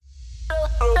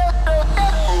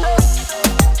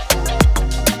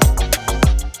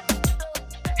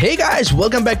Hey guys,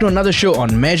 welcome back to another show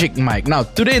on Magic Mike. Now,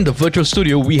 today in the virtual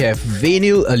studio, we have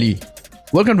Venil Ali.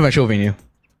 Welcome to my show, Venil.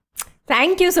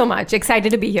 Thank you so much.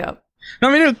 Excited to be here. Now,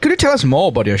 Venil, could you tell us more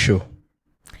about your show?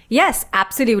 Yes,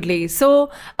 absolutely.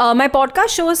 So my podcast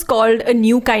show is called A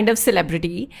New Kind of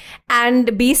Celebrity.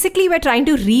 And basically, we're trying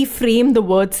to reframe the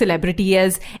word celebrity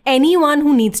as anyone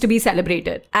who needs to be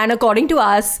celebrated. And according to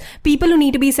us, people who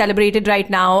need to be celebrated right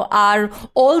now are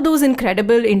all those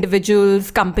incredible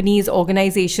individuals, companies,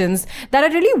 organizations that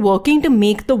are really working to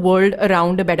make the world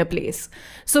around a better place.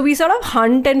 So we sort of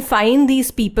hunt and find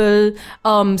these people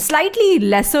slightly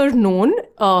lesser known,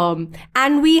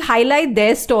 and we highlight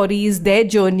their stories, their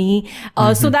journey,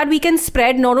 so that we can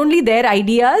spread not only their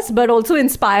ideas, but also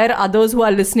inspire others who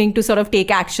are listening to sort of take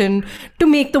action to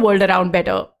make the world around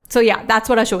better. So yeah, that's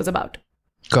what our show is about.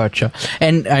 Gotcha.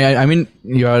 And I mean,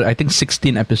 you're, I think,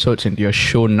 16 episodes into your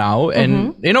show now.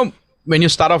 And, when you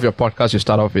start off your podcast, you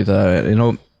start off with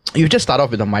you just start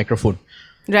off with a microphone.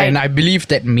 Right. And I believe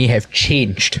that may have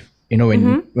changed,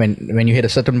 when you hit a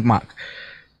certain mark.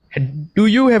 Do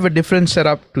you have a different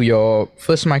setup to your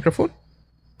first microphone?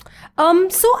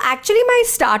 So actually my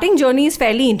starting journey is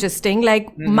fairly interesting.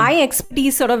 Like my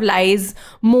expertise sort of lies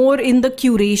more in the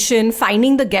curation,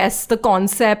 finding the guests, the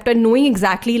concept, and knowing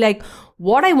exactly like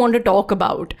what I want to talk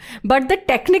about. But the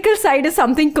technical side is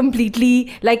something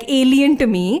completely like alien to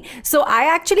me. So I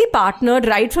actually partnered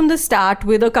right from the start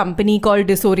with a company called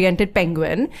Disoriented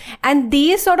Penguin, and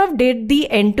they sort of did the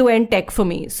end-to-end tech for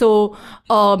me. So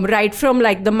right from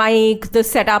like the mic, the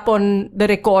setup on the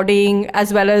recording,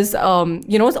 as well as,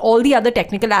 all the other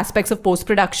technical aspects of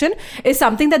post-production is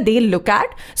something that they look at.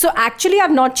 So actually I've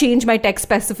not changed my tech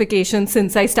specifications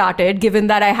since I started, given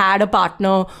that I had a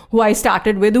partner who I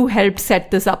started with who helped set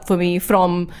this up for me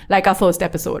from like our first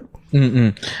episode.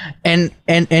 And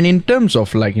in terms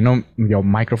of like, your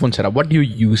microphone setup, what do you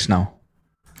use now?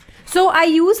 So I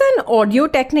use an Audio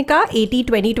Technica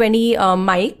 80-20-20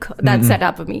 mic that's set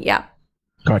up for me. Yeah.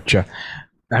 Gotcha.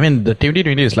 I mean, the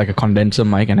 2020 is like a condenser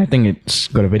mic, and I think it's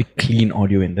got a very clean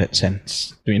audio in that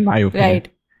sense, in my opinion. Right.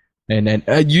 And then,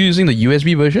 are you using the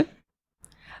USB version?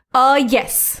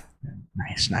 Yes.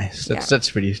 Nice. That's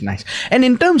pretty nice. And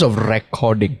in terms of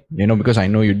recording, because I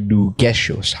know you do guest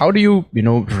shows, how do you,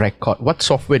 record? What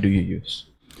software do you use?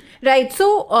 Right.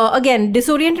 So again,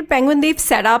 Disoriented Penguin, they've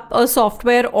set up a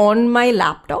software on my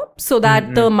laptop so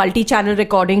that the multi-channel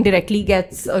recording directly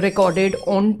gets recorded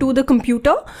onto the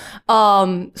computer.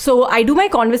 So I do my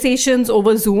conversations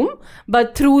over Zoom,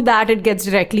 but through that, it gets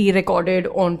directly recorded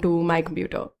onto my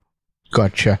computer.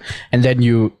 Gotcha. And then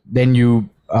you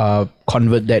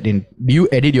convert that in. Do you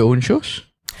edit your own shows?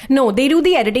 No, they do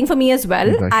the editing for me as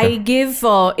well. Gotcha. I give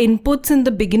inputs in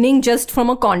the beginning just from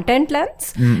a content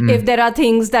lens. If there are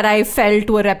things that I felt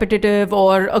were repetitive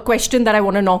or a question that I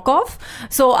want to knock off.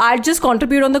 So I just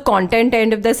contribute on the content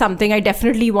end if there's something I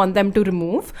definitely want them to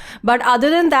remove. But other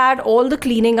than that, all the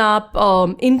cleaning up,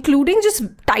 including just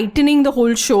tightening the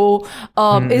whole show,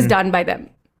 is done by them.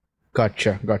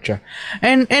 Gotcha.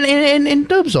 And in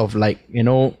terms of like,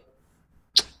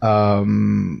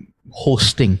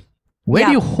 hosting, where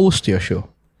do you host your show?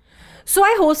 So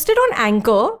I hosted on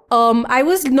Anchor. I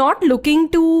was not looking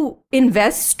to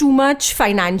invest too much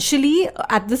financially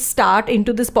at the start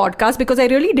into this podcast because I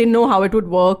really didn't know how it would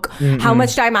work, how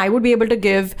much time I would be able to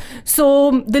give.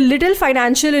 So the little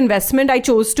financial investment, I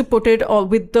chose to put it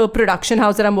with the production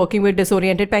house that I'm working with,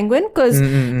 Disoriented Penguin, because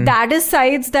that is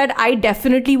sides that I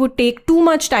definitely would take too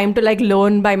much time to like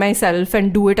learn by myself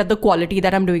and do it at the quality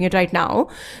that I'm doing it right now.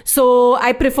 So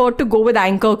I preferred to go with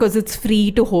Anchor because it's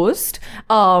free to host.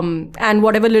 And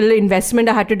whatever little investment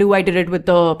I had to do, I did it with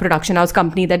the production house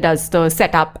company that does the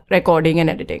setup, recording and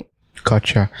editing.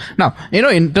 Gotcha. Now,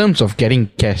 in terms of getting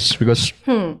guests, because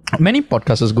many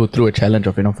podcasters go through a challenge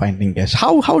of, finding guests.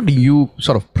 How do you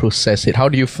sort of process it? How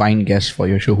do you find guests for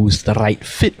your show who's the right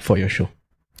fit for your show?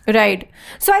 Right.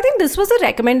 So I think this was a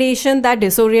recommendation that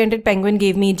Disoriented Penguin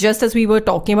gave me just as we were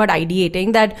talking about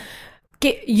ideating, that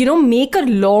make a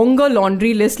longer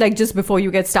laundry list like just before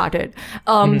you get started.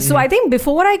 So I think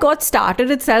before I got started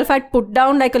itself, I'd put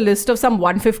down like a list of some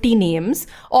 150 names,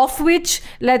 of which,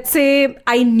 let's say,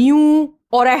 I knew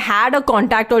or I had a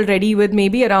contact already with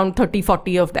maybe around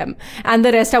 30-40 of them, and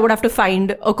the rest I would have to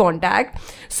find a contact.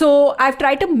 So I've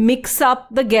tried to mix up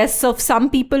the guests of some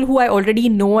people who I already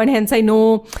know, and hence I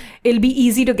know it'll be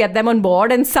easy to get them on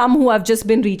board, and some who I've just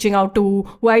been reaching out to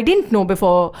who I didn't know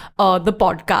before the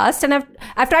podcast. And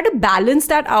I've tried to balance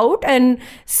that out and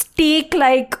stake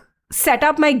like set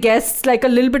up my guests like a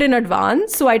little bit in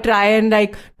advance. So I try and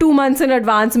like 2 months in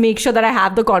advance, make sure that I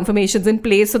have the confirmations in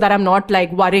place so that I'm not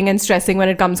like worrying and stressing when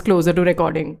it comes closer to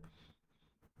recording.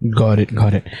 Got it.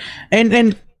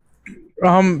 And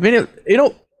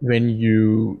when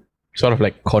you sort of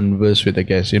like converse with the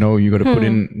guests, you got to put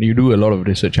in, you do a lot of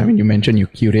research. I mean, you mentioned you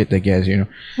curate the guests,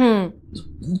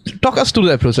 Talk us through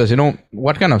that process.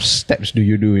 What kind of steps do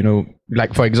you do?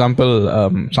 Like for example,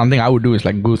 something I would do is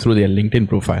like go through their LinkedIn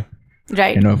profile.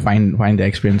 Right. Find their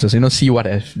experiences, see what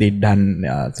have they done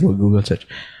through Google search.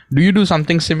 Do you do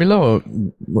something similar, or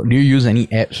do you use any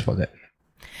apps for that?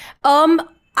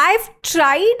 I've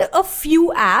tried a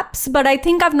few apps, but I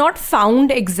think I've not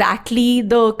found exactly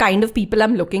the kind of people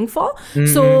I'm looking for.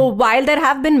 So while there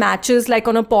have been matches like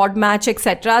on a pod match,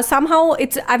 etc., somehow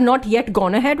I've not yet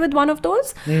gone ahead with one of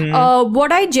those.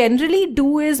 What I generally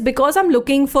do is, because I'm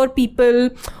looking for people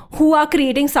who are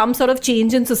creating some sort of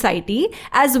change in society,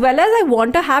 as well as I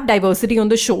want to have diversity on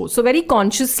the show. So very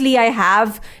consciously, I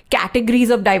have categories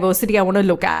of diversity I want to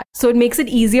look at. So it makes it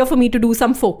easier for me to do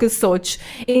some focus search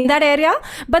in that area.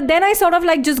 But then I sort of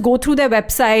like just go through their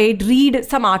website, read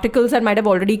some articles that might have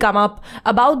already come up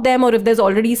about them, or if there's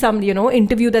already some,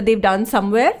 interview that they've done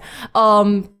somewhere,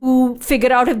 to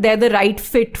figure out if they're the right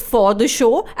fit for the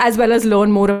show, as well as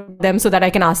learn more about them so that I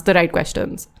can ask the right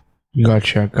questions.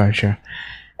 Gotcha.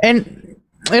 And,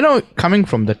 coming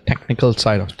from the technical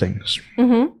side of things,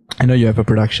 I know you have a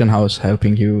production house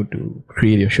helping you to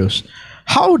create your shows.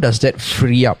 How does that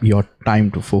free up your time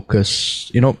to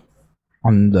focus,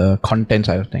 on the content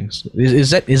side of things? Is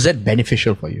that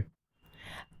beneficial for you?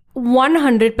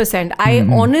 100%. I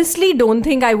honestly don't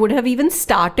think I would have even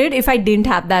started if I didn't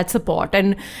have that support.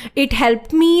 And it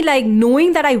helped me, like,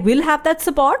 knowing that I will have that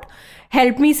support,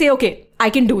 helped me say, okay, I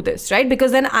can do this, right?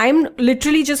 Because then I'm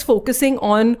literally just focusing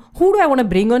on who do I want to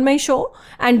bring on my show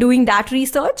and doing that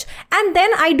research. And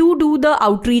then I do the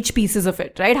outreach pieces of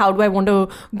it, right? How do I want to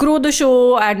grow the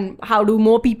show and how do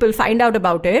more people find out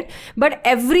about it? But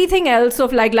everything else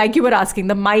of like you were asking,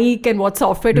 the mic and what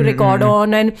software to record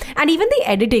on and even the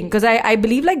editing, because I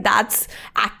believe like that's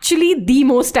actually the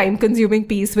most time consuming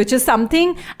piece, which is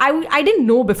something I didn't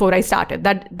know before I started,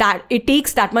 that it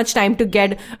takes that much time to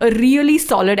get a really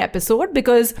solid episode.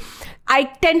 Because I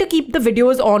tend to keep the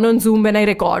videos on Zoom when I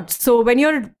record. So when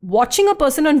you're watching a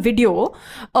person on video,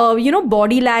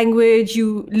 body language,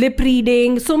 lip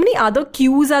reading, so many other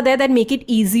cues are there that make it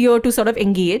easier to sort of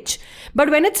engage. But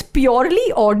when it's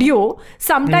purely audio,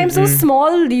 sometimes those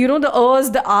small, the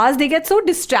ers, the ahs, they get so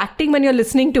distracting when you're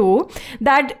listening to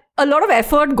that a lot of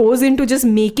effort goes into just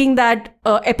making that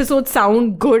episode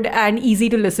sound good and easy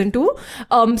to listen to.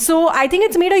 So I think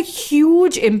it's made a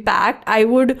huge impact. I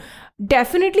would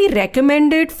definitely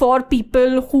recommend it for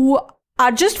people who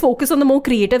are just focused on the more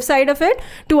creative side of it,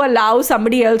 to allow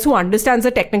somebody else who understands the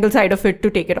technical side of it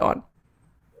to take it on.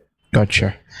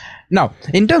 Gotcha. Now,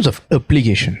 in terms of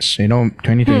applications,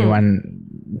 2021,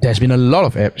 there's been a lot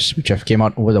of apps which have came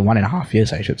out over the 1.5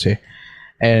 years, I should say.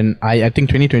 And I think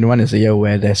 2021 is a year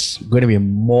where there's going to be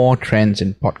more trends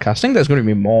in podcasting. There's going to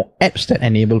be more apps that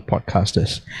enable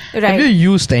podcasters. Right. Have you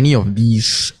used any of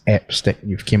these apps that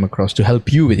you've came across to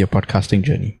help you with your podcasting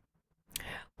journey?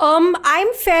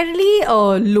 I'm fairly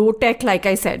low tech, like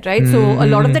I said, right? So a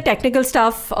lot of the technical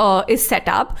stuff is set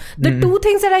up. The two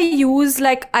things that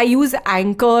I use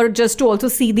Anchor just to also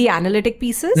see the analytic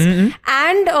pieces, and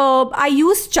I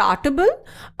use Chartable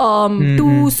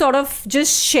to sort of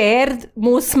just share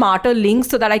more smarter links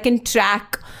so that I can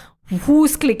track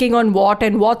who's clicking on what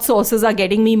and what sources are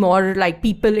getting me more like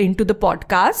people into the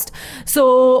podcast.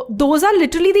 So those are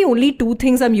literally the only two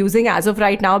things I'm using as of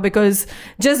right now, because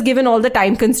just given all the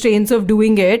time constraints of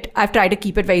doing it, I've tried to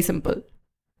keep it very simple.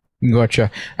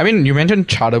 Gotcha. I mean, you mentioned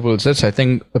Chartables. That's, I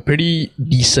think, a pretty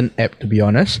decent app, to be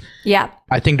honest. Yeah.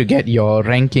 I think to get your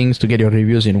rankings, to get your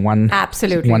reviews in one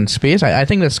space, I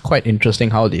think that's quite interesting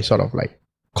how they sort of like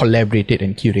collaborated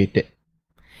and curated.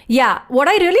 Yeah, what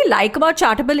I really like about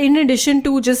Chartable, in addition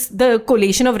to just the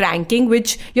collation of ranking,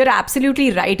 which you're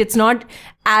absolutely right, it's not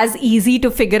as easy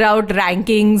to figure out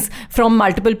rankings from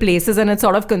multiple places and it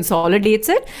sort of consolidates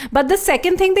it. But the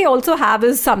second thing they also have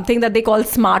is something that they call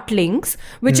smart links,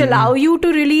 which allow you to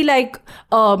really like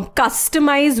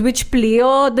customize which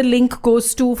player the link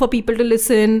goes to for people to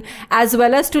listen, as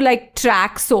well as to like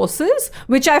track sources,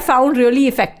 which I found really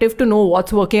effective to know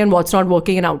what's working and what's not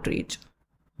working in outreach.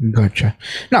 Gotcha.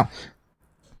 Now,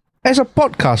 as a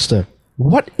podcaster,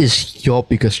 what is your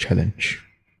biggest challenge?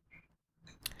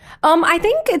 I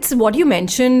think it's what you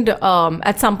mentioned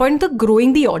at some point, the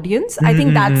growing the audience. I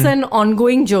think that's an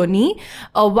ongoing journey.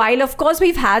 While, of course,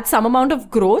 we've had some amount of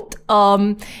growth,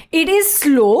 it is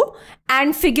slow.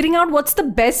 and figuring out what's the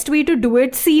best way to do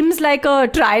it seems like a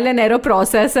trial and error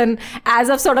process. And as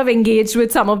I've sort of engaged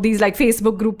with some of these like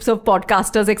Facebook groups of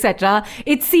podcasters, etc.,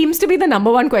 it seems to be the number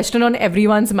one question on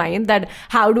everyone's mind, that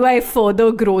how do I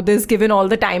further grow this given all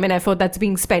the time and effort that's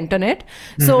being spent on it?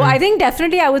 So I think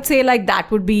definitely I would say like that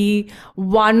would be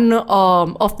one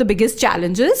of the biggest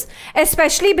challenges,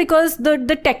 especially because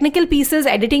the technical pieces,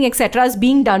 editing, etc., is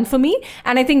being done for me.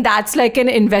 And I think that's like an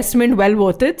investment well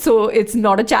worth it. So it's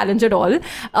not a challenge at all.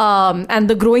 And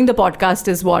the growing the podcast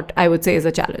is what I would say is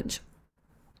a challenge.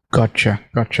 Gotcha.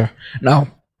 Now,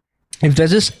 if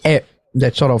there's this app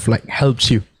that sort of like helps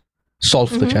you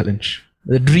solve the challenge,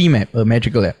 the dream app, a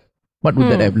magical app, what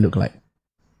would that app look like?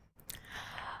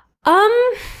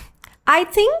 I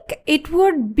think it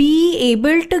would be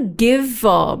able to give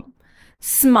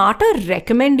smarter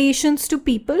recommendations to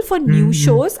people for new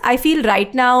shows. I feel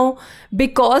right now,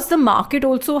 because the market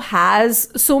also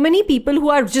has so many people who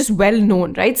are just well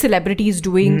known, right? Celebrities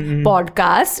doing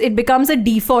podcasts, it becomes a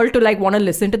default to like want to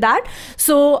listen to that.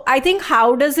 So I think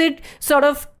how does it sort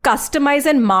of customize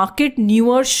and market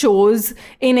newer shows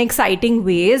in exciting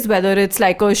ways, whether it's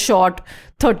like a short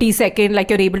 30-second, like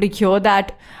you're able to hear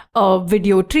that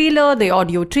video trailer, the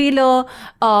audio trailer,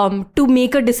 to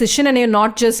make a decision, and you're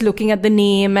not just looking at the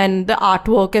name and the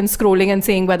artwork and scrolling and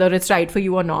saying whether it's right for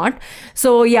you or not.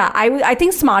 So yeah, I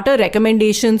think smarter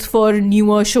recommendations for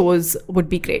newer shows would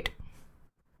be great.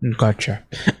 Gotcha.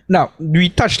 Now, we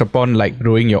touched upon like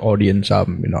growing your audience,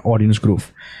 audience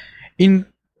growth.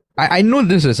 I know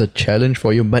this is a challenge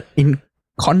for you, but in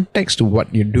context to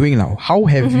what you're doing now, how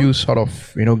have you sort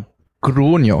of,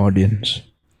 grown your audience?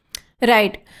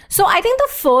 Right. So I think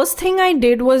the first thing I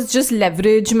did was just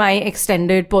leverage my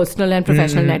extended personal and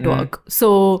professional network.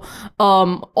 So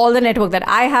all the network that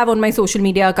I have on my social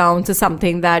media accounts is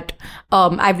something that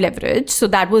I've leveraged. So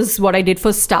that was what I did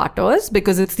for starters,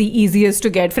 because it's the easiest to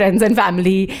get friends and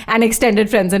family and extended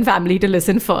friends and family to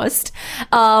listen first.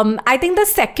 I think the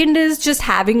second is just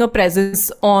having a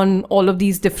presence on all of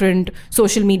these different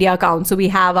social media accounts. So we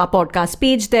have our podcast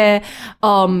page there,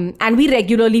 and we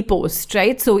regularly post,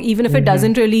 right? So even if it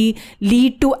doesn't really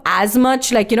lead to as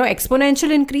much like,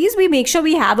 exponential increase, we make sure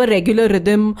we have a regular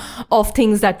rhythm of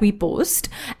things that we post.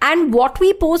 And what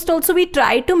we post also, we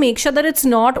try to make sure that it's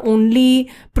not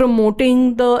only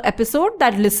promoting the episode,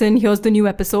 that listen, here's the new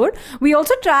episode. We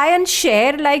also try and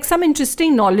share like some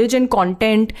interesting knowledge and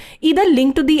content, either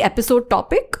linked to the episode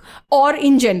topic or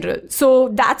in general. So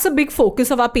that's a big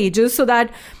focus of our pages, so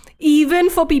that even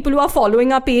for people who are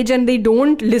following our page and they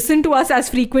don't listen to us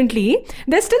as frequently,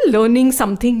 they're still learning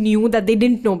something new that they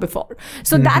didn't know before.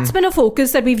 So that's been a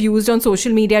focus that we've used on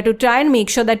social media to try and make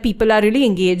sure that people are really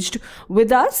engaged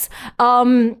with us.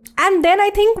 And then I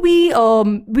think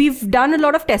we've done a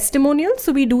lot of testimonials.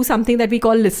 So we do something that we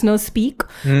call Listener Speak,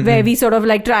 where we sort of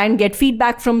like try and get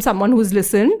feedback from someone who's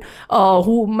listened,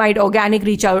 who might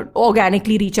organically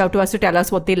reach out to us to tell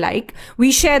us what they like.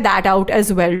 We share that out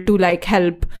as well to like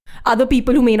help other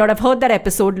people who may not have heard that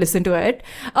episode listen to it.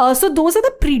 So those are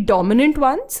the predominant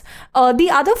ones. The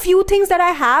other few things that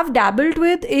I have dabbled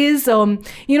with is,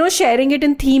 sharing it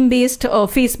in theme-based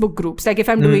Facebook groups. Like if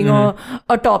I'm doing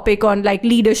a topic on like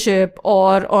leadership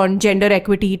or on gender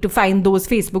equity, to find those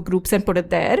Facebook groups and put it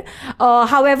there.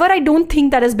 However, I don't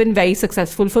think that has been very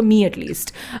successful for me, at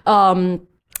least.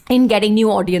 In getting new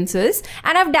audiences.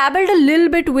 And I've dabbled a little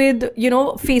bit with,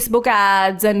 Facebook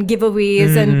ads and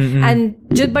giveaways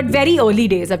but very early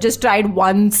days. I've just tried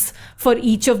once for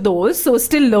each of those. So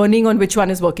still learning on which one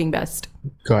is working best.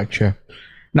 Gotcha.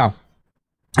 Now,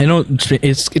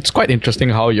 it's quite interesting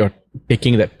how you're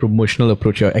taking that promotional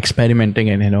approach. You're experimenting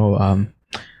and,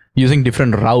 using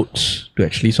different routes to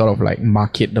actually sort of like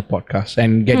market the podcast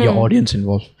and get your audience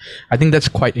involved. I think that's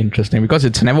quite interesting, because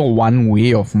it's never one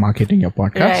way of marketing your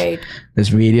podcast. Right. There's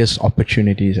various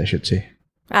opportunities, I should say.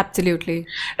 Absolutely.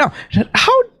 Now,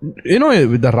 how,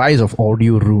 with the rise of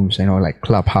audio rooms, like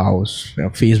Clubhouse,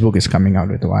 Facebook is coming out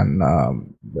with one,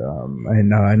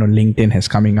 and I know LinkedIn is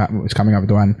coming up with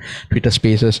one, Twitter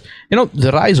Spaces,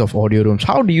 the rise of audio rooms,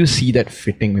 how do you see that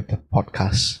fitting with the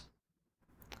podcast?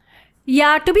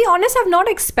 Yeah, to be honest, I've not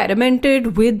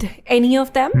experimented with any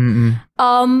of them.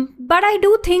 But I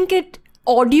do think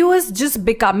audio is just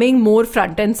becoming more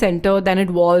front and center than it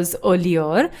was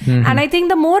earlier. And I think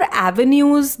the more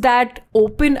avenues that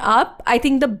open up, I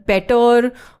think the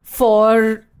better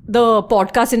for the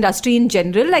podcast industry in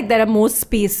general. Like there are more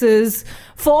spaces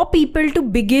for people to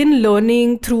begin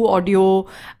learning through audio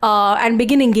and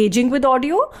begin engaging with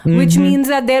audio, which means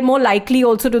that they're more likely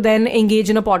also to then engage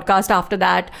in a podcast after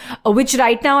that, which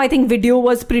right now I think video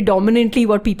was predominantly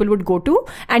what people would go to,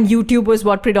 and YouTube was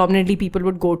what predominantly people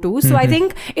would go to. So I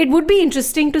think it would be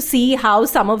interesting to see how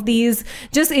some of these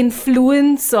just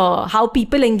influence how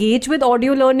people engage with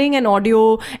audio learning and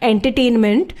audio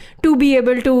entertainment to be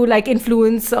able to like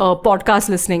influence podcast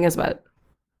listening as well.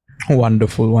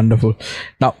 Wonderful.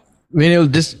 Now,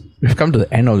 we've come to the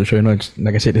end of the show. It's,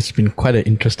 like I said, it's been quite an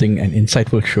interesting and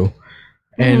insightful show.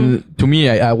 And to me,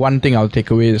 one thing I'll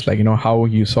take away is like, how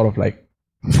you sort of like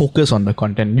focus on the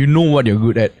content. You know what you're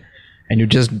good at, and you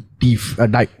just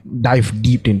dive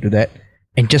deep into that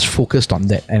and just focused on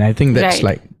that. And I think that's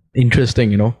like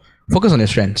interesting, focus on your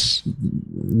strengths.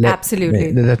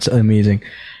 Absolutely. That's amazing.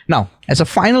 Now, as a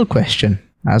final question,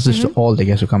 I ask this to all the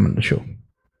guests who come on the show.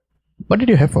 What did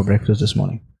you have for breakfast this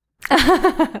morning?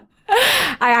 I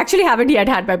actually haven't yet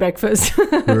had my breakfast.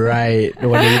 Right.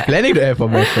 What are you planning to have for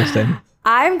breakfast then?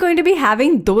 I'm going to be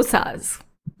having dosas.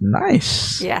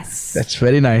 Nice. Yes. That's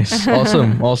very nice.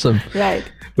 Awesome. Right.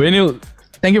 Venil,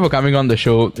 thank you for coming on the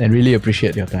show and really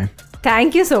appreciate your time.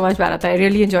 Thank you so much, Bharat. I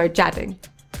really enjoyed chatting.